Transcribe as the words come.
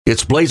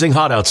It's blazing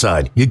hot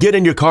outside. You get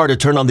in your car to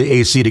turn on the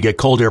AC to get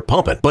cold air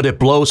pumping, but it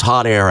blows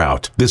hot air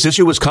out. This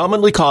issue is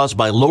commonly caused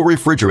by low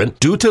refrigerant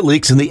due to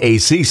leaks in the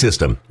AC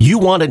system. You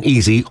want an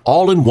easy,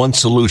 all-in-one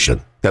solution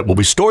that will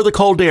restore the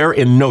cold air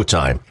in no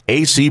time.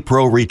 AC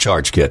Pro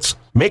Recharge Kits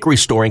make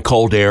restoring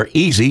cold air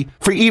easy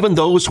for even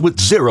those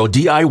with zero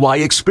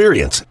DIY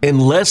experience in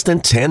less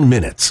than 10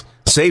 minutes.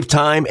 Save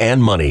time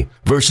and money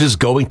versus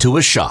going to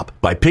a shop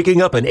by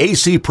picking up an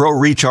AC Pro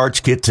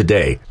Recharge Kit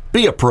today.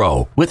 Be a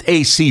pro with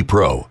AC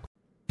Pro.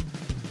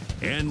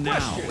 And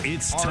now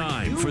it's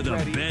time for the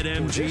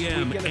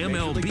BetMGM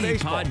MLB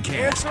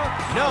podcast.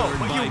 Answer, no,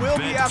 but you will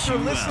be after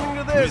listening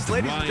to this.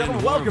 Ladies and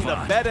gentlemen, welcome to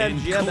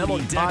BetMGM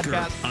MLB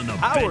podcast on the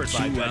powered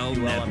by BetQL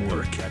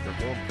Network.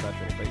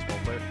 Professional baseball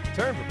player,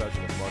 turned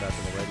professional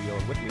smartass on the radio.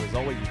 And with me, as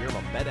always, you hear him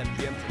on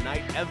BetMGM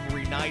tonight,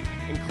 every night,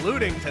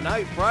 including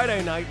tonight,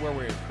 Friday night, where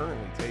we're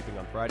currently taping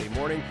on Friday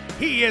morning.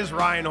 He is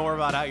Ryan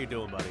Horvath. How you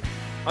doing, buddy?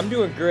 I'm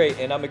doing great,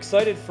 and I'm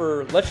excited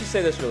for, let's just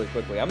say this really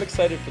quickly. I'm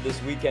excited for this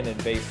weekend in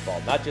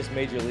baseball, not just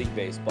Major League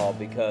Baseball,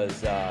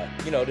 because,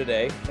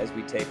 today, as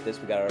we tape this,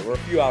 we're a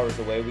few hours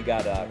away. We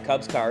got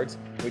Cubs Cards,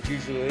 which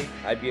usually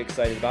I'd be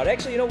excited about.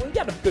 Actually, we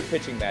got a good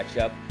pitching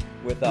matchup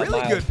with really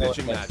Miles good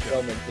pitching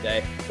matchup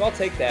today, so I'll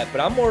take that.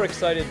 But I'm more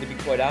excited, to be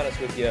quite honest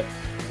with you,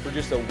 for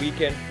just a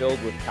weekend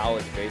filled with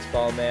college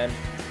baseball, man.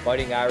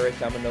 Fighting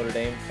Irish, I'm a Notre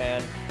Dame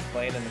fan,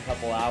 playing in a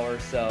couple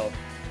hours, so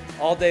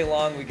all day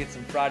long, we get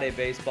some Friday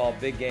baseball,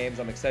 big games.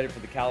 I'm excited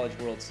for the College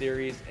World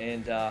Series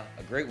and a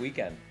great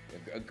weekend,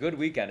 a good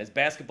weekend. As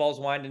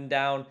basketball's winding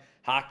down,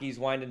 hockey's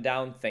winding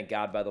down, thank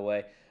God, by the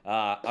way.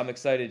 I'm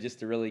excited just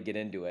to really get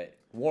into it.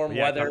 Warm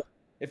weather.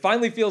 It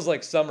finally feels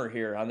like summer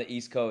here on the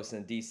East Coast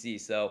in D.C.,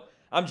 so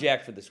I'm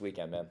jacked for this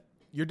weekend, man.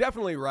 You're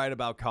definitely right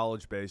about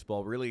college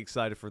baseball. Really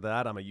excited for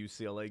that. I'm a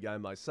UCLA guy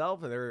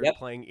myself, and they're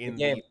playing in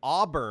the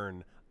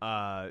Auburn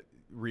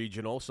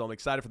regional, so I'm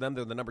excited for them.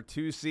 They're the number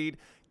 2 seed.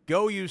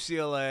 Go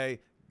UCLA,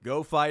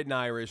 go Fighting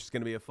Irish. It's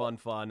going to be a fun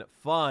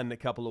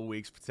couple of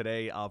weeks.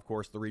 Today, of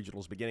course, the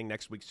regionals beginning.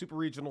 Next week, Super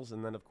Regionals,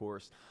 and then, of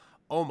course,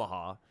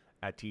 Omaha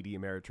at TD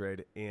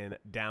Ameritrade in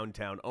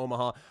downtown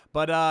Omaha.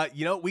 But,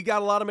 we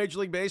got a lot of Major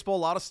League Baseball, a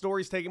lot of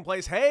stories taking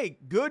place. Hey,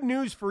 good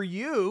news for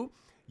you.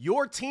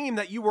 Your team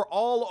that you were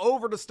all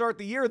over to start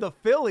the year, the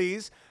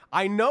Phillies,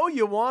 I know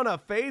you want to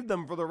fade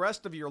them for the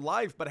rest of your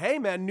life, but hey,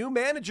 man, new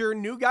manager,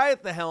 new guy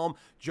at the helm.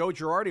 Joe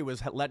Girardi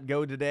was let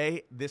go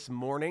this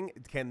morning.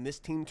 Can this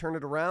team turn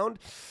it around?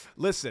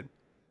 Listen,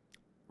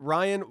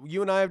 Ryan,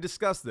 you and I have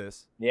discussed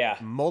this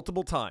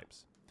multiple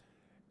times.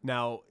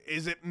 Now,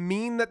 is it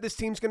mean that this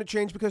team's going to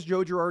change because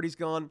Joe Girardi's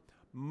gone?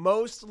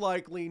 Most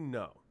likely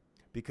no,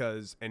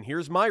 because, and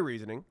here's my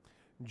reasoning,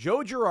 Joe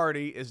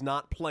Girardi is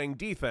not playing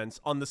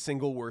defense on the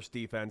single worst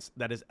defense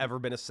that has ever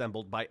been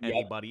assembled by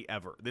anybody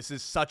ever. This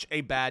is such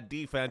a bad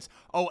defense.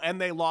 Oh,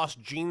 and they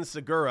lost Gene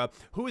Segura,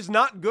 who is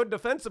not good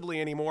defensively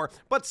anymore,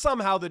 but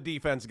somehow the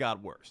defense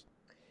got worse.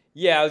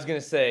 Yeah, I was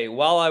going to say,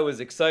 while I was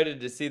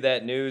excited to see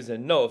that news,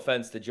 and no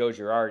offense to Joe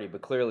Girardi,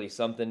 but clearly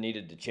something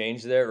needed to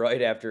change there,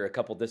 right, after a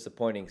couple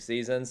disappointing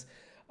seasons.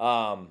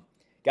 Got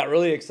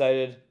really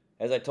excited.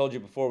 As I told you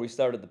before we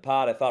started the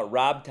pod, I thought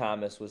Rob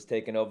Thomas was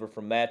taking over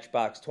from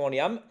Matchbox 20.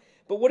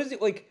 But what is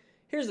it like?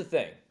 Here's the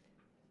thing.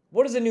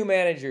 What does a new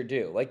manager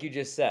do? Like you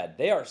just said,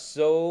 they are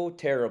so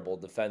terrible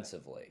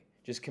defensively,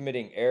 just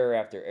committing error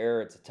after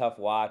error. It's a tough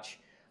watch.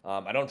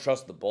 I don't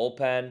trust the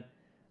bullpen.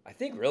 I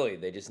think really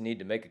they just need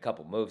to make a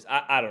couple moves.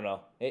 I don't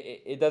know.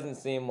 It doesn't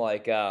seem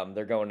like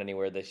they're going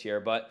anywhere this year,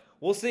 but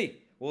we'll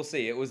see. We'll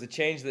see. It was a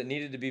change that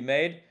needed to be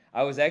made.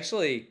 I was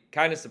actually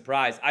kind of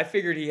surprised. I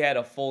figured he had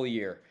a full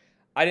year.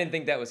 I didn't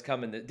think that was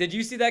coming. Did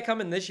you see that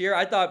coming this year?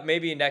 I thought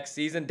maybe next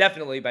season,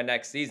 definitely by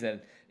next season,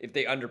 if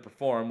they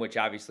underperform, which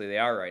obviously they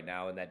are right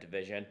now in that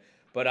division.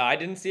 But I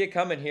didn't see it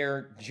coming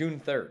here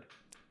June 3rd.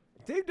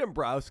 Dave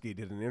Dombrowski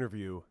did an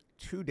interview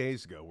 2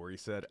 days ago where he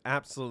said,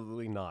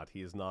 absolutely not.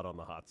 He is not on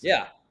the hot seat.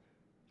 Yeah.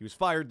 He was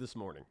fired this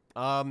morning.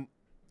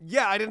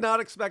 I did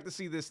not expect to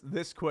see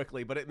this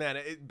quickly, but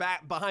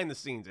back behind the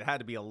scenes, it had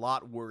to be a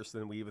lot worse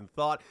than we even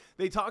thought.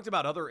 They talked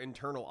about other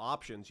internal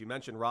options. You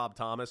mentioned Rob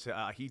Thomas.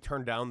 He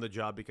turned down the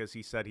job because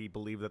he said he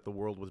believed that the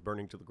world was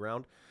burning to the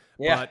ground.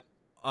 Yeah. But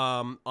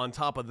on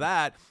top of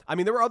that,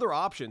 there were other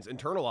options,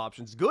 internal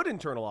options, good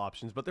internal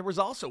options, but there was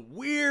also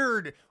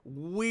weird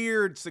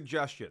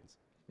suggestions.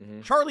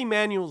 Mm-hmm. Charlie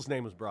Manuel's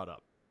name was brought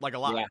up, like a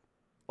lot. Yeah.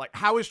 Like,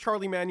 how is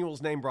Charlie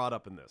Manuel's name brought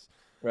up in this?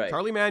 Right.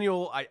 Charlie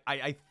Manuel,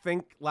 I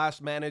think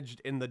last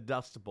managed in the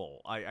Dust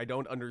Bowl. I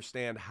don't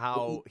understand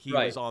how he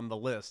was on the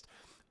list.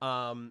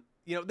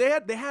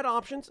 They had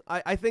options.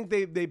 I think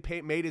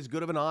they made as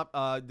good of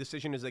an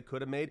decision as they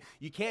could have made.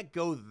 You can't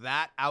go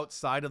that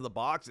outside of the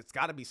box. It's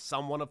got to be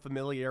somewhat of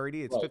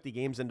familiarity. It's 50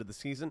 games into the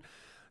season,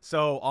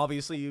 so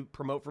obviously you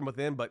promote from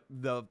within. But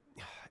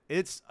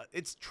it's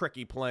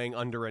tricky playing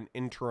under an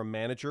interim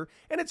manager,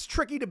 and it's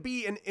tricky to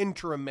be an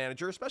interim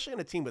manager, especially in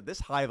a team with this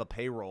high of a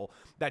payroll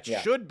that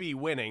should be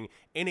winning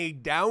in a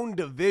down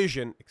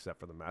division, except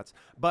for the Mets.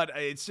 But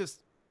it's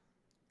just,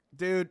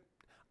 dude,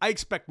 I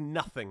expect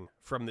nothing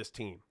from this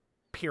team.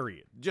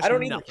 Period. Just I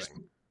don't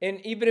nothing. And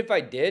even if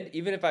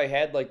I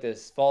had like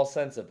this false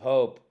sense of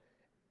hope,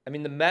 I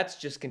mean, the Mets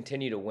just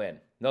continue to win.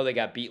 No, they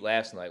got beat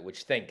last night,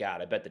 which thank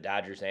God. I bet the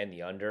Dodgers and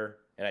the under,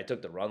 and I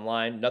took the run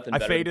line. Nothing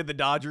better. I faded the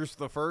Dodgers for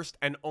the first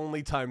and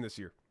only time this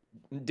year.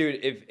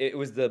 Dude, if it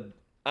was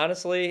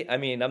honestly, I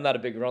mean, I'm not a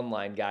big run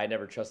line guy. I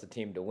never trust a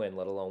team to win,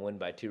 let alone win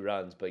by 2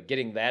 runs. But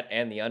getting that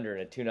and the under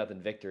in a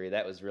 2-0 victory,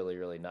 that was really,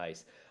 really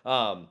nice.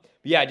 But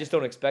yeah, I just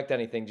don't expect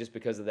anything just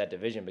because of that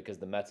division, because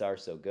the Mets are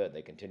so good.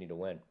 They continue to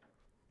win.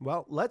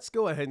 Well, let's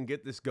go ahead and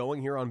get this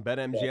going here on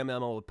BetMGM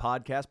MLB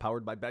Podcast,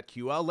 powered by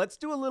BetQL. Let's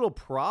do a little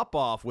prop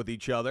off with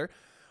each other.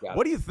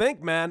 What do you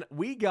think, man?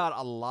 We got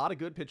a lot of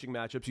good pitching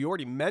matchups. You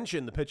already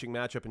mentioned the pitching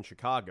matchup in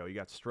Chicago. You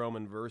got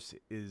Stroman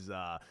versus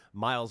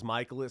Miles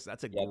Mikolas.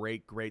 That's a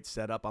great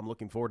setup. I'm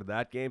looking forward to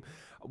that game.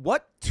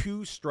 What 2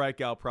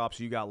 strikeout props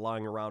you got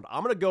lying around?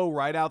 I'm going to go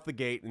right out the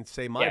gate and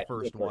say my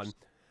first one.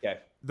 Okay.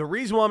 The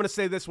reason why I'm going to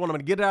say this one, I'm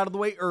going to get it out of the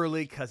way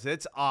early because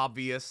it's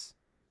obvious.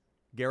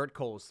 Garrett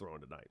Cole is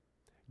throwing tonight.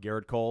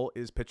 Garrett Cole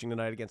is pitching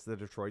tonight against the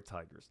Detroit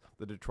Tigers.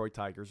 The Detroit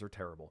Tigers are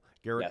terrible.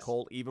 Garrett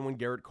Cole, even when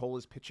Garrett Cole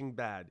is pitching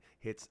bad,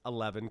 hits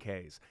 11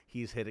 Ks.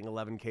 He's hitting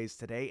 11 Ks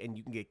today, and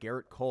you can get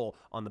Garrett Cole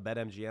on the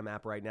BetMGM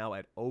app right now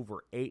at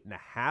over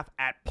 8.5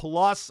 at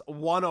plus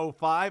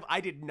 105. I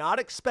did not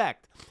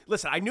expect.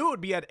 Listen, I knew it would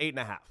be at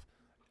 8.5.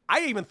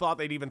 I even thought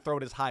they'd even throw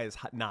it as high as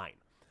 9.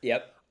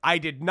 Yep. I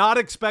did not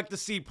expect to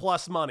see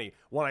plus money.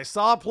 When I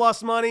saw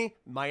plus money,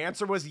 my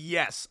answer was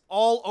yes.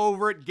 All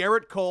over it.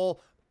 Garrett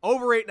Cole,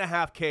 over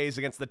 8.5 Ks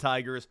against the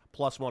Tigers,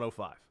 plus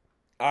 105.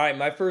 All right,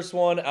 my first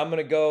one, I'm going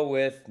to go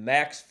with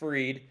Max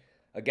Fried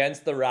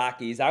against the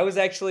Rockies. I was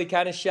actually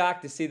kind of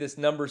shocked to see this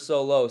number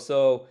so low.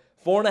 So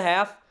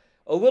 4.5,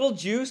 a little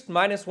juiced,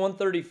 minus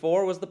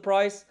 134 was the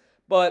price,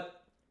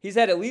 but he's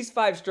had at least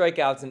 5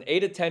 strikeouts in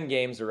 8 of 10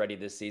 games already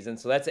this season,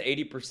 so that's an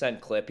 80%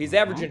 clip. He's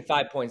averaging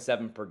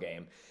 5.7 per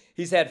game.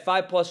 He's had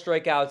 5+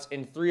 strikeouts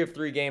in 3 of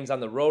 3 games on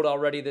the road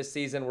already this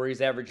season, where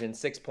he's averaging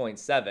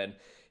 6.7.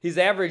 He's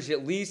averaged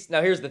at least,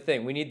 now here's the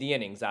thing, we need the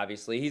innings,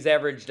 obviously. He's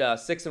averaged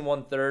 6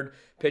 1/3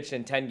 pitched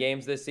in 10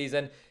 games this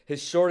season.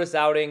 His shortest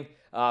outing,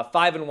 5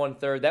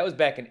 1/3, that was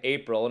back in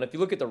April. And if you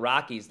look at the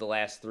Rockies the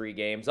last 3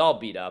 games, all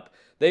beat up,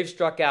 they've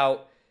struck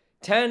out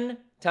 10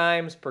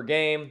 times per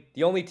game.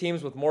 The only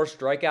teams with more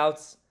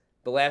strikeouts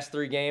the last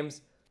 3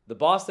 games, the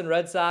Boston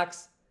Red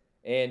Sox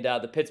and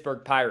the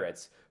Pittsburgh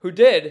Pirates, who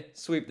did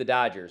sweep the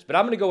Dodgers. But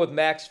I'm going to go with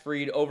Max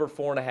Fried over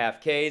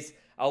 4.5 Ks.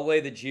 I'll lay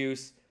the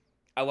juice.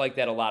 I like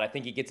that a lot. I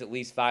think he gets at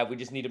least 5. We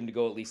just need him to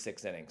go at least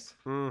 6 innings.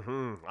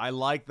 I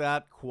like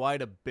that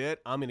quite a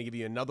bit. I'm going to give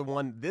you another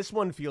one. This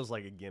one feels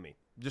like a gimme.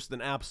 Just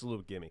an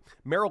absolute gimme.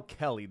 Merrill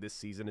Kelly this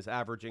season is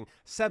averaging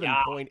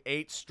 7.8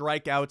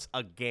 strikeouts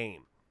a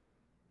game.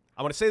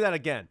 I want to say that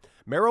again.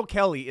 Merrill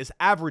Kelly is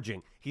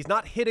averaging, he's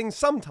not hitting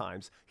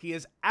sometimes, he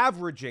is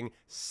averaging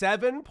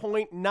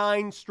 7.9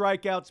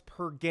 strikeouts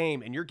per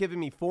game. And you're giving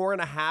me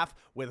 4.5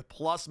 with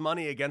plus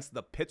money against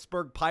the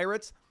Pittsburgh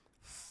Pirates?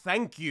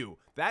 Thank you.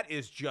 That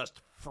is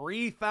just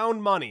free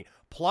found money.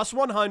 Plus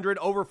 100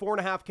 over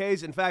 4.5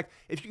 Ks. In fact,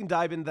 if you can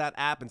dive into that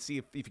app and see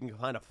if you can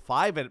find a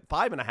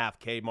 5.5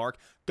 K mark,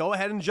 go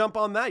ahead and jump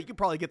on that. You could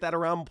probably get that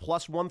around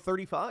plus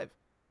 135.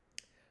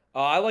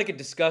 I like a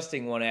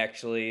disgusting one,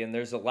 actually, and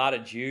there's a lot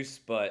of juice,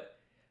 but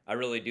I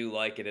really do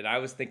like it. And I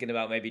was thinking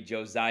about maybe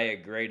Josiah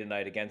Gray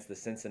tonight against the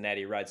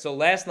Cincinnati Reds. So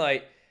last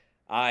night,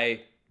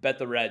 I bet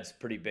the Reds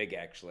pretty big,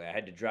 actually. I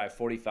had to drive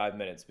 45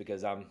 minutes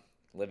because I'm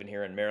living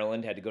here in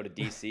Maryland, had to go to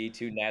D.C.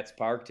 to Nats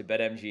Park to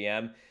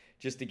BetMGM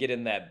just to get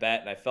in that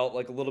bet, and I felt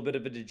like a little bit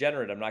of a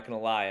degenerate, I'm not going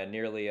to lie,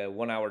 nearly a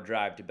 1-hour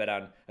drive to bet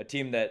on a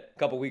team that a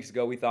couple weeks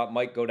ago we thought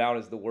might go down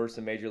as the worst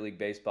in Major League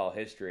Baseball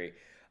history.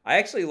 I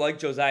actually like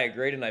Josiah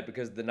Gray tonight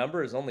because the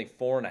number is only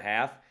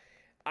 4.5.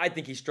 I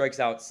think he strikes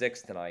out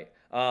 6 tonight.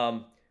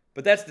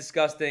 But that's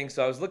disgusting,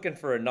 so I was looking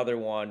for another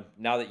one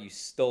now that you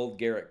stole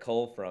Garrett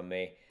Cole from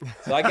me.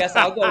 So I guess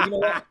I'll go, you know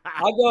what?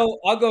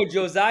 I'll go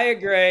Josiah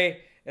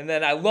Gray. And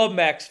then I love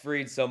Max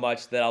Fried so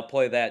much that I'll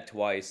play that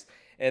twice.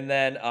 And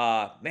then,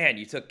 man,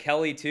 you took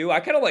Kelly too. I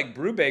kind of like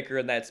Brubaker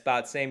in that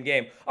spot, same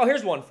game. Oh,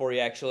 here's one for you,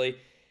 actually.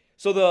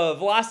 So the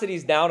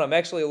velocity's down. I'm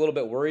actually a little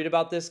bit worried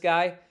about this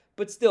guy.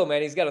 But still,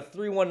 man, he's got a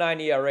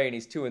 3.19 ERA, and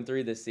he's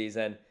 2-3 this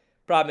season.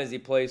 Problem is he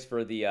plays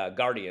for the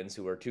Guardians,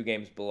 who are 2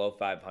 games below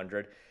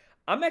 500.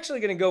 I'm actually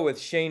going to go with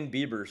Shane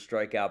Bieber's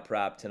strikeout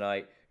prop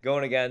tonight,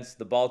 going against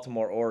the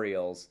Baltimore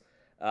Orioles.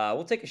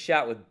 We'll take a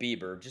shot with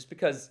Bieber, just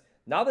because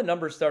now the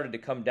numbers started to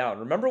come down.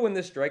 Remember when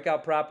this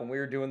strikeout prop, when we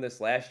were doing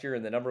this last year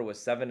and the number was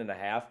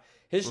 7.5?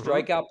 His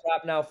strikeout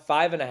prop now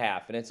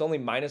 5.5, and it's only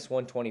minus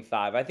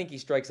 125. I think he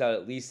strikes out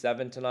at least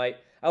 7 tonight.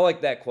 I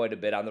like that quite a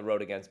bit on the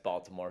road against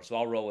Baltimore, so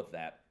I'll roll with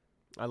that.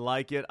 I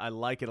like it. I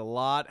like it a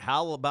lot.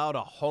 How about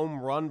a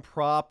home run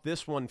prop?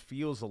 This one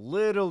feels a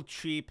little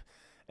cheap,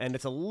 and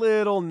it's a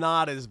little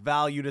not as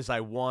valued as I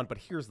want, but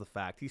here's the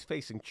fact. He's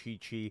facing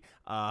Chichi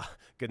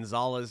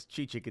Gonzalez.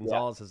 Chichi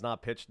Gonzalez has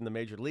not pitched in the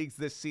major leagues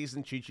this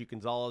season. Chichi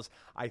Gonzalez,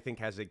 I think,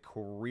 has a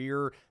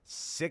career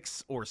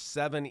 6 or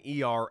 7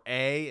 ERA.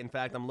 In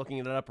fact, I'm looking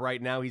it up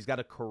right now. He's got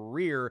a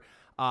career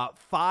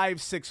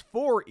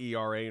 5.64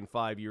 ERA in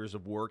 5 years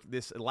of work.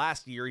 This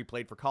last year he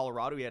played for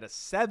Colorado. He had a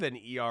 7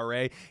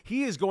 ERA.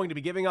 He is going to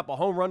be giving up a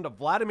home run to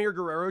Vladimir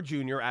Guerrero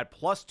Jr. at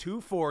plus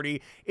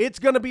 240. It's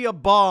going to be a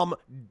bomb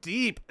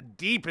deep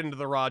into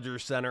the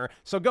Rogers Center.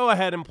 So go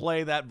ahead and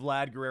play that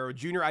Vlad Guerrero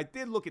Jr. I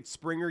did look at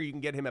Springer. You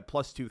can get him at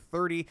plus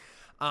 230.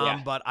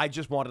 But I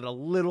just wanted a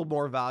little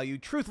more value.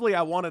 Truthfully,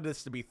 I wanted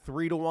this to be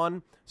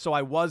 3-1. So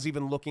I was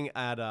even looking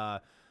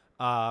at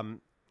Biggio.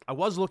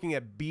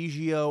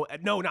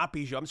 No, not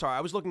Biggio. I'm sorry.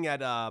 I was looking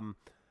at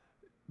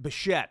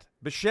Bichette.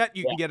 Bichette,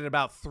 you can get at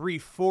about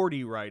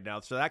 340 right now.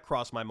 So that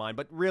crossed my mind.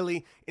 But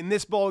really, in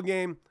this ball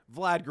game,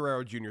 Vlad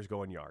Guerrero Jr. is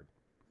going yard.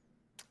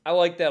 I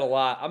like that a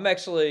lot. I'm going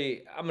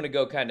to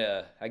go kind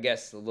of, I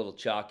guess, a little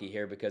chalky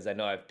here because I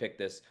know I've picked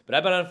this. But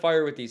I've been on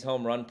fire with these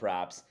home run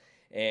props.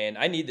 And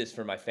I need this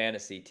for my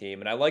fantasy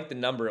team. And I like the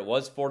number. It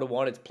was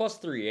 4-1. It's plus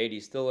 380.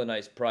 Still a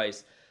nice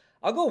price.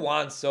 I'll go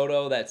Juan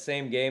Soto, that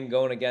same game,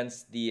 going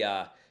against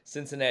the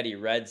Cincinnati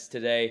Reds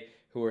today,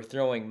 who are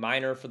throwing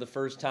minor for the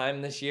first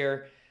time this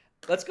year.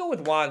 Let's go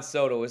with Juan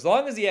Soto, as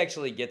long as he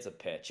actually gets a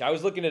pitch. I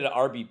was looking at an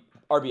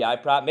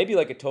RBI prop, maybe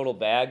like a total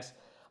bags.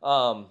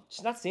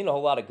 Just not seeing a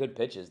whole lot of good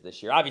pitches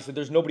this year. Obviously,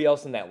 there's nobody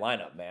else in that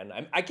lineup,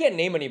 man. I can't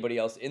name anybody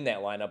else in that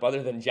lineup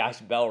other than Josh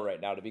Bell right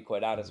now, to be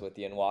quite honest with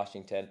you, in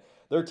Washington.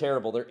 They're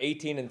terrible. They're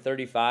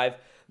 18-35.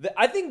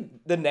 I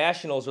think the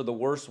Nationals are the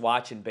worst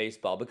watch in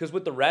baseball because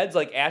with the Reds,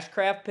 like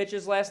Ashcraft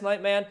pitches last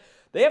night, man,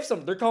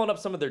 they're calling up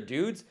some of their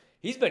dudes.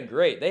 He's been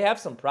great. They have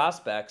some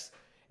prospects,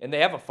 and they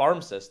have a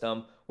farm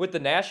system. With the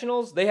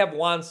Nationals, they have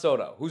Juan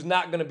Soto, who's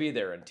not going to be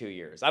there in 2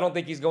 years. I don't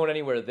think he's going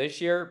anywhere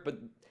this year, but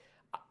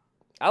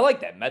I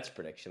like that Mets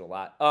prediction a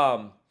lot.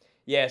 So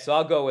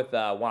I'll go with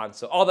Juan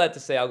Soto. All that to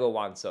say, I'll go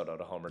Juan Soto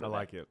to homer tonight. I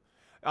like it.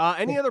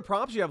 Any other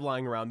props you have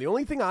lying around? The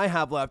only thing I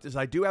have left is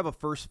I do have a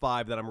first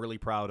 5 that I'm really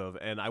proud of,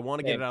 and I want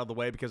to get it out of the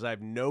way because I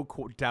have no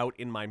doubt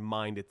in my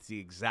mind it's the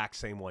exact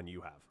same one you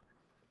have.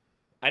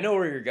 I know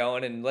where you're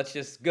going, and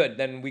good.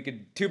 Then we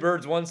could 2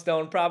 birds, 1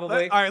 stone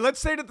probably. All right, let's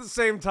say it at the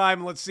same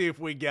time. Let's see if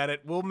we get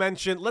it.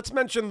 Let's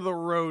mention the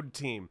road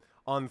team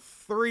on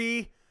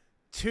 3,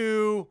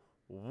 2,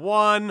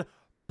 1.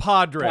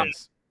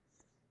 Padres.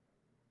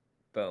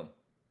 Boom.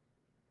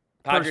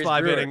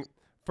 Padres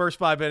First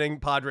five inning,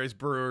 Padres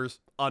Brewers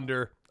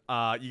under.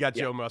 You got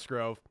Joe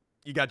Musgrove.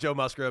 You got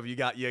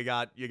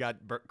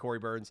Corey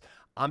Burns.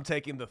 I'm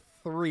taking the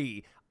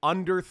 3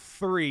 under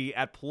 3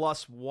 at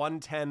plus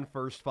 110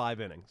 first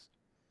 5 innings.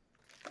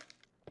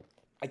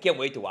 I can't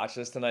wait to watch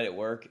this tonight at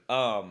work.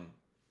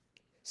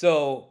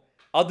 So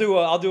I'll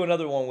do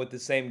another one with the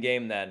same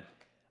game then.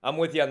 I'm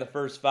with you on the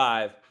first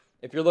 5.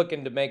 If you're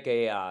looking to make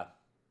a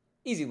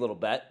easy little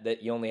bet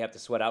that you only have to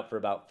sweat out for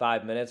about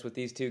 5 minutes with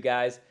these two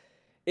guys,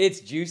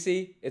 it's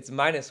juicy. It's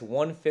minus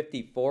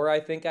 154, I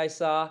think I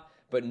saw,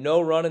 but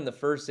no run in the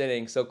first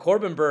inning. So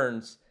Corbin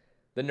Burns,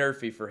 the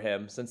nerfy for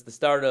him since the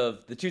start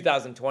of the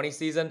 2020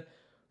 season,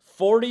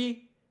 40-8.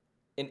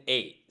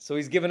 So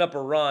he's given up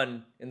a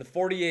run in the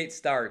 48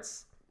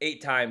 starts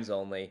 8 times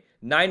only.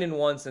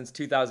 9-1 since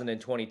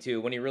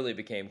 2022 when he really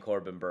became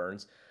Corbin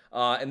Burns.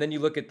 And then you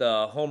look at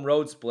the home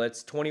road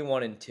splits,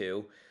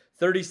 21-2,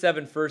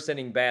 37 first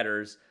inning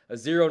batters, a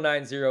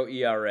 0.90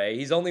 ERA.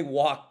 He's only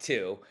walked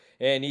 2.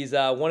 And he's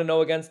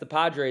 1-0 against the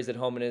Padres at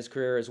home in his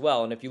career as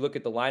well. And if you look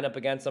at the lineup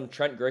against him,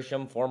 Trent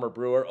Grisham, former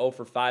Brewer,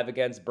 0-5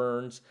 against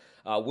Burns.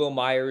 Will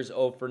Myers,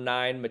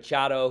 0-9.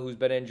 Machado, who's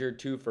been injured,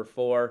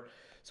 2-4.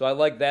 So I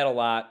like that a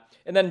lot.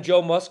 And then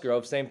Joe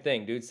Musgrove, same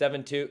thing, dude.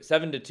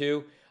 7-2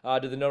 to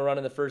the no run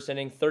in the first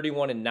inning.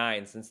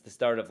 31-9 since the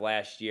start of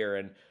last year.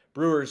 And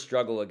Brewers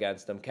struggle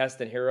against him.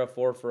 Keston Hiura,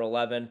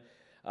 4-11.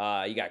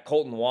 You got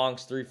Colton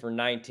Wonks,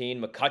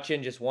 3-19.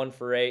 McCutchen, just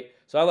 1-8.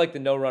 So I like the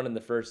no run in the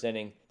first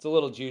inning. It's a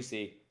little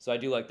juicy, so I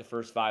do like the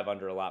first 5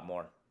 under a lot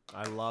more.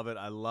 I love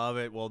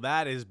it. Well,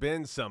 that has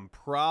been some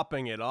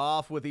propping it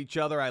off with each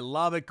other. I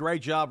love it.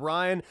 Great job,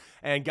 Ryan.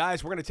 And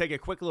guys, we're going to take a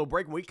quick little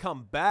break. When we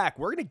come back,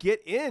 we're going to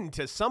get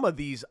into some of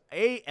these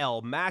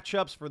AL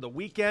matchups for the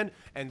weekend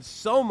and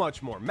so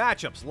much more.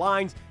 Matchups,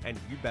 lines, and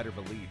you better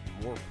believe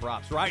more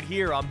props right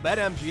here on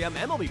BetMGM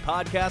MLB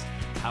Podcast,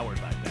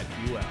 powered by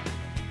BetQL.